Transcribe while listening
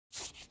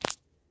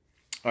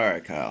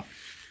Alright, Kyle.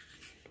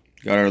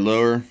 Got our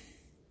lower.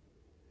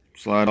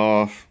 Slide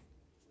off.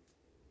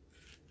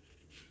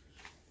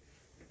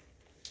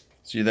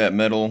 See that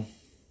metal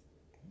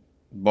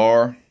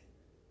bar?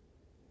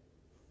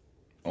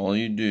 All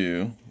you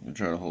do, I'll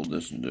try to hold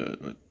this and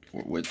do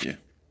it with you.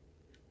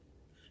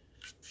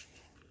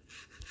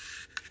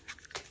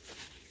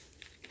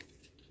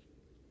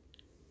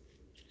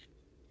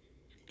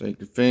 Take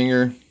your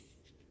finger,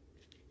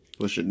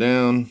 push it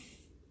down,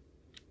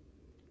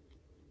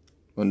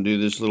 undo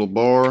this little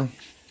bar,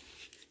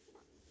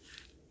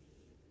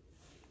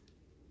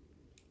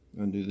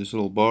 undo this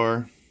little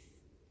bar,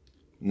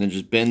 and then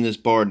just bend this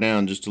bar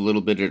down just a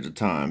little bit at a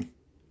time,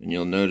 and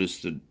you'll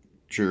notice the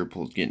trigger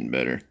pull's getting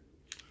better.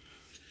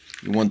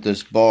 You want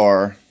this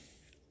bar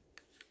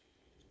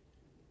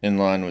in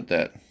line with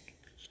that,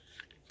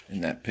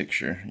 in that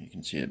picture. You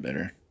can see it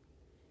better.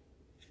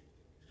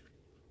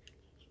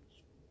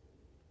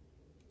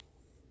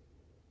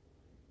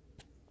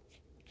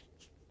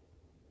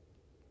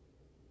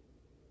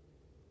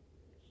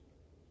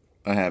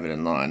 I have it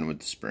in line with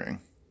the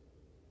spring.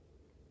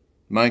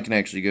 Mine can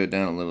actually go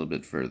down a little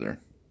bit further,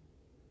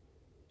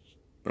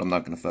 but I'm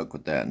not going to fuck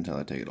with that until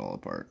I take it all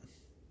apart.